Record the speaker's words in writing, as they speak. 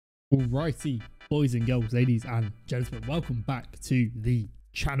Alrighty, boys and girls, ladies and gentlemen, welcome back to the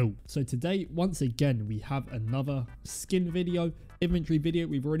channel. So today, once again, we have another skin video, inventory video.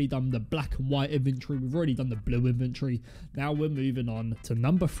 We've already done the black and white inventory. We've already done the blue inventory. Now we're moving on to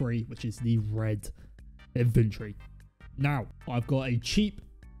number 3, which is the red inventory. Now, I've got a cheap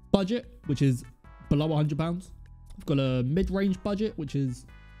budget, which is below £100. I've got a mid-range budget, which is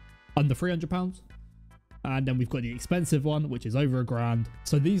under £300. And then we've got the expensive one, which is over £1,000.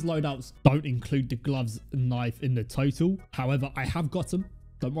 So these loadouts don't include the gloves and knife in the total. However, I have got them.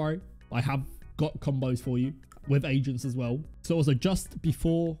 Don't worry. I have got combos for you with agents as well. So also, just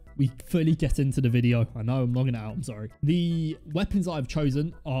before we fully get into the video, I know I'm logging it out, I'm sorry. The weapons that I've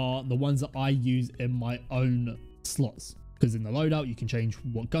chosen are the ones that I use in my own slots. Because in the loadout, you can change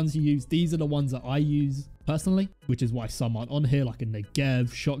what guns you use. These are the ones that I use personally, which is why some aren't on here, like in the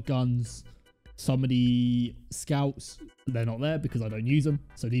Gev, shotguns. Some of the scouts, they're not there because I don't use them.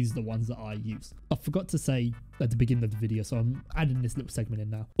 So these are the ones that I use. I forgot to say at the beginning of the video, so I'm adding this little segment in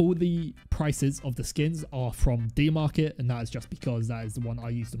now. All the prices of the skins are from D-Market, and that is just because that is the one I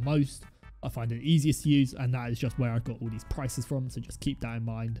use the most. I find it easiest to use, and that is just where I got all these prices from. So just keep that in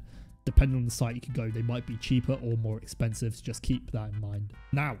mind. Depending on the site you could go, they might be cheaper or more expensive. So just keep that in mind.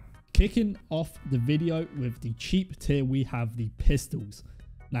 Now, kicking off the video with the cheap tier, we have the pistols.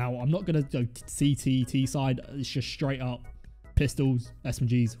 Now, I'm not going to go CT, T side. It's just straight up pistols,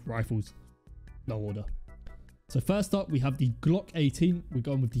 SMGs, rifles. No order. So first up, we have the Glock 18. We're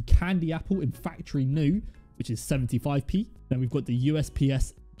going with the Candy Apple in factory new, which is 75p. Then we've got the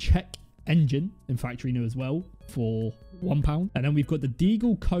USPS check engine in factory new as well for £1. And then we've got the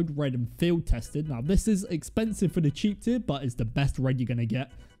Deagle Code Red and field tested. Now, this is expensive for the cheap tier, but it's the best red you're going to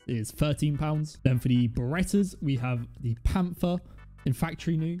get. It is £13. Then for the Berettas, we have the Panther in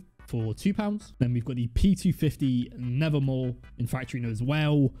factory new for £2. Then we've got the P250 Nevermore in factory new as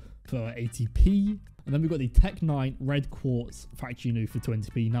well for 80p. And then we've got the Tech 9 Red Quartz factory new for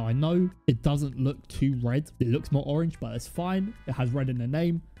 20p. Now, I know it doesn't look too red. It looks more orange, but it's fine. It has red in the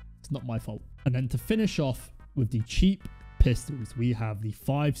name. It's not my fault. And then to finish off with the cheap pistols, we have the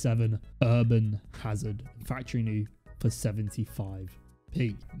 5.7 Urban Hazard factory new for 75p.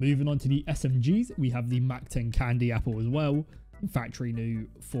 Moving on to the SMGs, we have the Mac 10 Candy Apple as well, factory new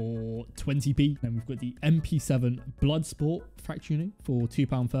for 20p. Then we've got the MP7 Bloodsport factory new for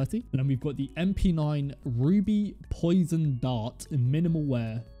 £2.30. And then we've got the MP9 Ruby Poison Dart in minimal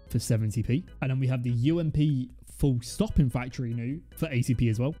wear for 70p. And then we have the UMP Full Stop in factory new for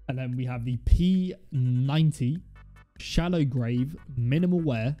 80p as well. And then we have the P90 Shallow Grave minimal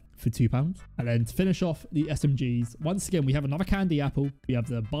wear for £2. And then to finish off the SMGs, once again, we have another Candy Apple. We have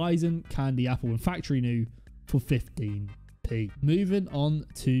the Bison Candy Apple in factory new for 15p. Moving on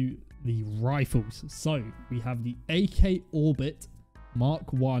to the rifles. So we have the AK Orbit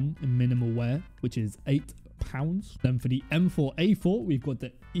Mark 1 in minimal wear, which is £8. Then for the M4A4, we've got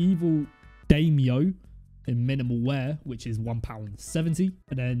the Evil Daimyo in minimal wear, which is £1.70.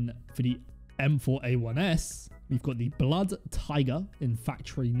 And then for the M4A1S, we've got the Blood Tiger in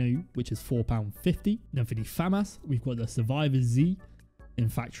factory new, which is £4.50. Then for the FAMAS, we've got the Survivor Z in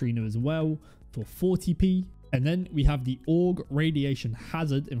factory new as well for 40p. And then we have the AUG Radiation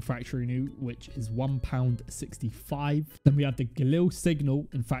Hazard in factory new, which is £1.65. Then we have the Galil Signal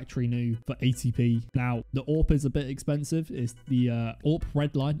in factory new for 80p. Now, the AWP is a bit expensive. It's the AWP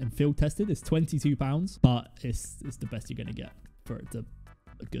Redline and field tested. It's £22, but it's the best you're going to get for it to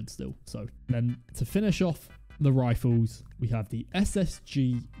look good still. So then to finish off the rifles, we have the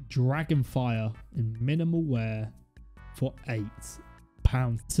SSG Dragonfire in minimal wear for £8.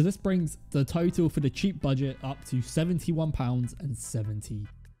 So this brings the total for the cheap budget up to £71.70.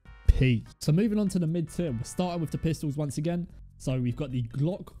 So moving on to the mid tier, we're starting with the pistols once again. So we've got the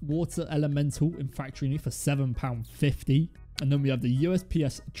Glock Water Elemental in factory new for £7.50. And then we have the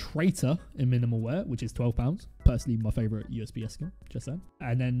USPS Traitor in minimal wear, which is £12. Personally, my favorite USPS skin, just saying.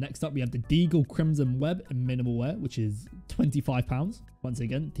 And then next up, we have the Deagle Crimson Web in minimal wear, which is £25. Once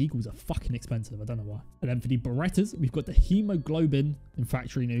again, Deagles are fucking expensive. I don't know why. And then for the Berettas, we've got the Hemoglobin in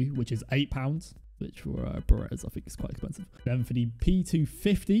factory new, which is £8. Which for Berettas, I think is quite expensive. Then for the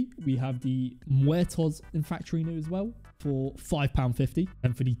P250, we have the Muertos in factory new as well for £5.50.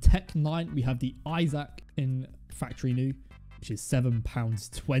 And for the Tech 9, we have the Isaac in factory new, which is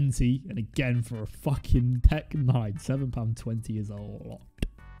 £7.20. And again, for a fucking Tech 9, £7.20 is a lot.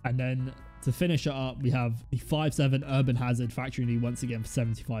 And then to finish it up, we have the 5.7 Urban Hazard factory new once again for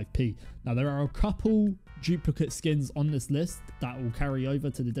 75p. Now, there are a couple duplicate skins on this list that will carry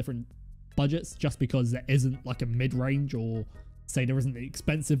over to the different budgets just because there isn't like a mid-range, or say there isn't the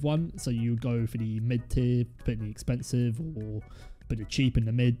expensive one. So you would go for the mid-tier, put in the expensive, or put the cheap in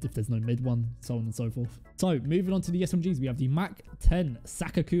the mid if there's no mid one, so on and so forth. So moving on to the SMGs, we have the Mac 10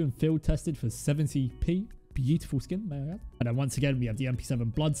 Sakaku and field tested for 70p. Beautiful skin, may I add. And then once again, we have the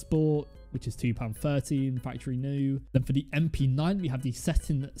MP7 Bloodsport, which is £2.13, factory new. Then for the MP9, we have the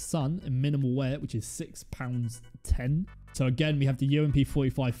Setting Sun in minimal wear, which is £6.10. So again, we have the UMP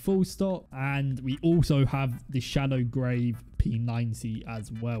 45 full stock, and we also have the Shadow Grave P90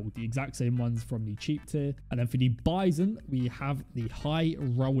 as well, the exact same ones from the cheap tier. And then for the Bison, we have the High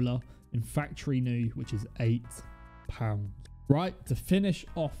Roller in factory new, which is £8. Right, to finish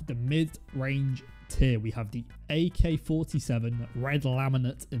off the mid-range tier, we have the AK-47 red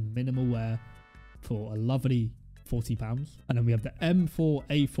laminate in minimal wear for a lovely £40. And then we have the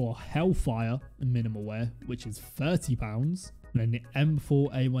M4A4 Hellfire in minimal wear, which is £30. And then the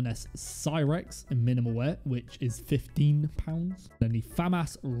M4A1S Cyrex in minimal wear, which is £15. Then the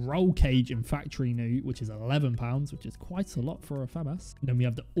FAMAS Roll Cage in factory new, which is £11, which is quite a lot for a FAMAS. And then we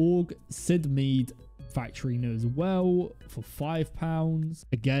have the AUG Sidmead factory new as well for £5.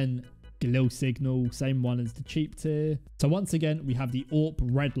 Again, Galil Signal, same one as the cheap tier. So once again, we have the AWP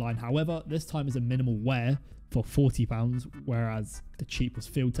Redline. However, this time is a minimal wear for £40, whereas the cheap was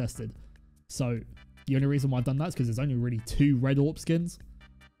field tested. So the only reason why I've done that is because there's only really 2 red AWP skins,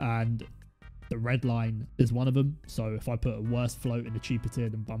 and the Redline is one of them. So if I put a worse float in the cheaper tier,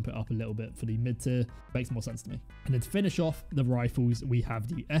 then bump it up a little bit for the mid tier, makes more sense to me. And then to finish off the rifles, we have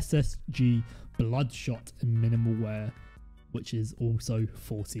the SSG Bloodshot in minimal wear, which is also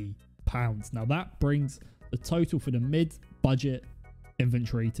 £40. Now that brings the total for the mid budget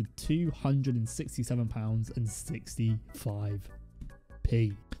inventory to £267.65.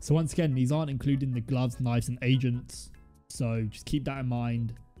 So once again, these aren't including the gloves, knives and agents, so just keep that in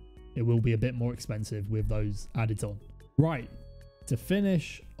mind. It will be a bit more expensive with those added on. Right, to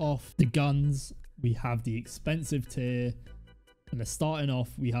finish off the guns, we have the expensive tier, and starting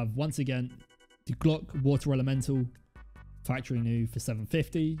off, we have once again the Glock Water Elemental factory new for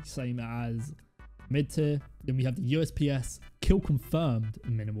 $750, same as mid tier. Then we have the USPS Kill Confirmed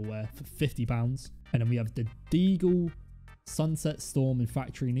in minimal wear for £50, and then we have the Deagle Sunset Storm in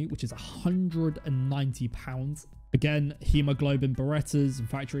factory new, which is £190. Again, Hemoglobin Berettas in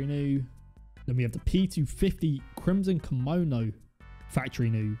factory new. Then we have the P250 Crimson Kimono factory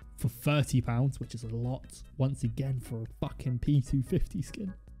new for £30, which is a lot once again for a fucking P250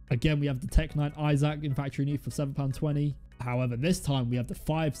 skin. Again, we have the Tech 9 Isaac in factory new for £7.20. However, this time we have the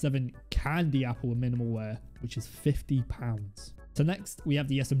 5.7 Candy Apple in minimal wear, which is £50. So next, we have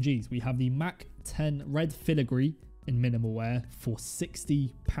the SMGs. We have the Mac 10 Red Filigree in minimal wear for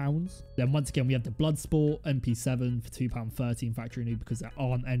 £60. Then once again, we have the Bloodsport MP7 for £2.13 factory new, because there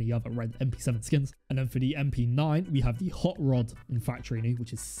aren't any other red MP7 skins. And then for the MP9, we have the Hot Rod in factory new,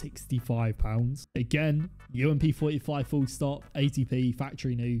 which is £65. Again, UMP 45 full stop, 80p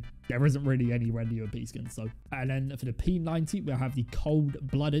factory new. There isn't really any red UMP skins. So, and then for the P90, we have the Cold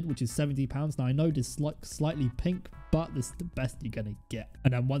Blooded, which is £70. Now I know this is slightly pink, but this is the best you're gonna get.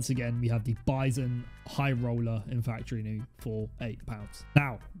 And then once again, we have the Bison High Roller in factory new for £8.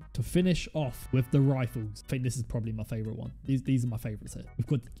 Now, to finish off with the rifles, I think this is probably my favorite one. These are my favorites here. We've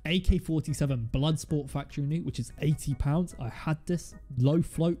got AK-47 Bloodsport factory new, which is £80. I had this low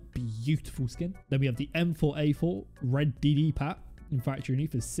float, beautiful skin. Then we have the M4A4 Red DD Pat in factory new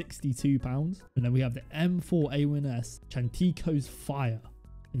for £62. And then we have the M4A1S Chantico's Fire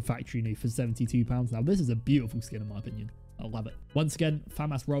in factory new for £72. Now this is a beautiful skin in my opinion. I love it. Once again,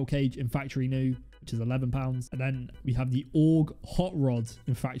 FAMAS Roll Cage in factory new, which is £11. And then we have the AUG Hot Rod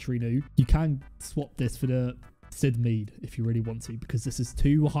in factory new. You can swap this for the Sid Mead if you really want to, because this is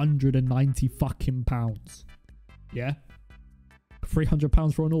 £290 fucking pounds. Yeah,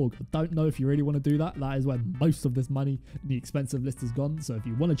 £300 for an AUG. I don't know if you really want to do that. That is where most of this money in the expensive list is gone. So if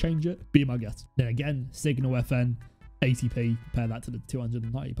you want to change it, be my guest. Then again, Signal FN 80p, compare that to the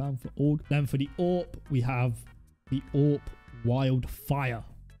 £290 for AUG. Then for the AWP, we have the AWP Wildfire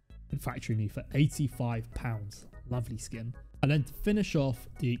in factory new for £85. Lovely skin. And then to finish off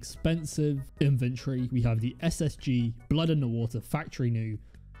the expensive inventory, we have the SSG Blood in the Water factory new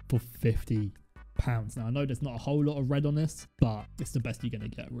for £50. Now I know there's not a whole lot of red on this, but it's the best you're gonna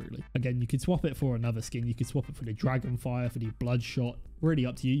get really. Again, you could swap it for another skin. You could swap it for the Dragonfire, for the Bloodshot. Really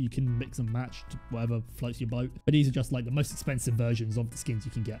up to you. You can mix and match to whatever floats your boat. But these are just like the most expensive versions of the skins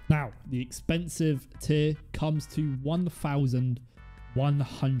you can get. Now, the expensive tier comes to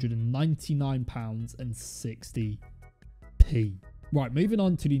 £1,199.60. Right, moving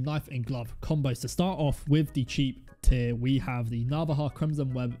on to the knife and glove combos. To start off with the cheap tier, we have the Navaja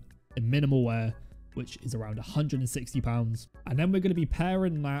Crimson Web in minimal wear, which is around £160. And then we're going to be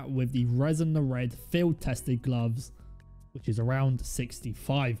pairing that with the Resin the Red field tested gloves which is around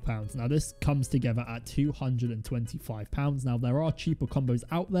 £65. Now this comes together at £225. Now there are cheaper combos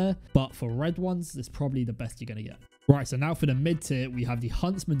out there, but for red ones, it's probably the best you're going to get. Right, so now for the mid tier, we have the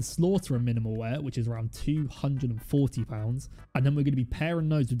Huntsman Slaughterer minimal wear, which is around £240. And then we're going to be pairing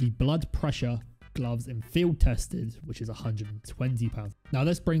those with the Blood Pressure gloves in field tested, which is £120. Now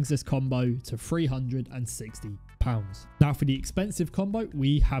this brings this combo to £360. Now for the expensive combo,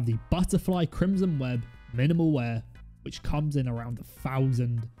 we have the Butterfly Crimson Web minimal wear, which comes in around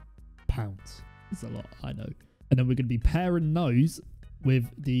 £1,000. It's a lot, I know. And then we're going to be pairing those with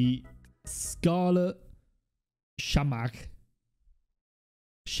the Scarlet Shamaga,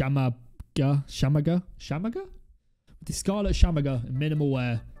 the Scarlet Shamaga minimal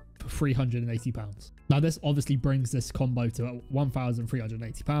wear for £380. Now this obviously brings this combo to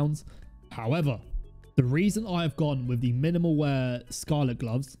 £1,380. However, the reason I have gone with the minimal wear Scarlet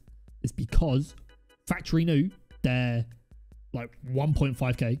gloves is because factory new, they're like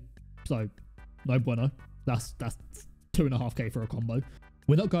 1.5k, so no bueno. That's 2.5k for a combo.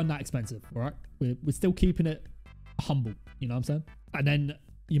 We're not going that expensive, all right? We're still keeping it humble, you know what I'm saying? And then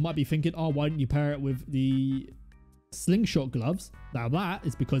you might be thinking, oh, why don't you pair it with the Slingshot gloves? Now that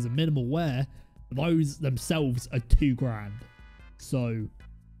is because of minimal wear. Those themselves are £2,000. So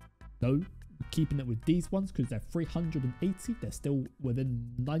no, keeping it with these ones because they're 380. They're still within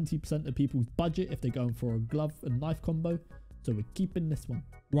 90% of people's budget if they're going for a glove and knife combo. So we're keeping this one.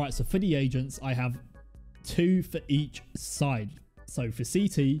 Right, so for the agents, I have 2 for each side. So for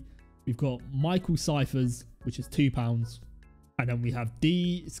CT, we've got Michael Cyphers, which is £2. And then we have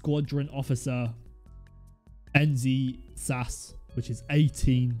D Squadron Officer NZ SAS, which is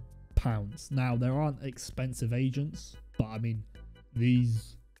 £18. Now, there aren't expensive agents, but I mean,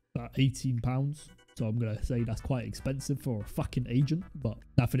 these are £18. So I'm going to say that's quite expensive for a fucking agent. But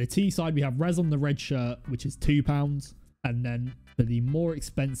now for the T side, we have Rez on the red shirt, which is £2. And then for the more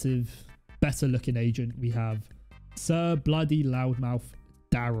expensive, better looking agent, we have Sir Bloody Loudmouth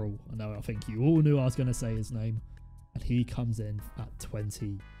Daryl. I think you all knew I was going to say his name. And he comes in at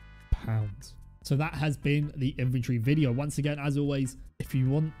 £20. So that has been the inventory video. Once again, as always, if you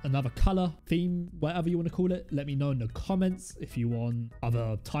want another color, theme, whatever you want to call it, let me know in the comments. If you want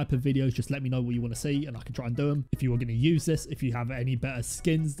other type of videos, just let me know what you want to see and I can try and do them. If you are going to use this, if you have any better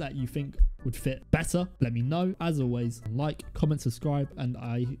skins that you think would fit better, let me know. As always, like, comment, subscribe, and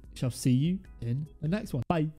I shall see you in the next one. Bye.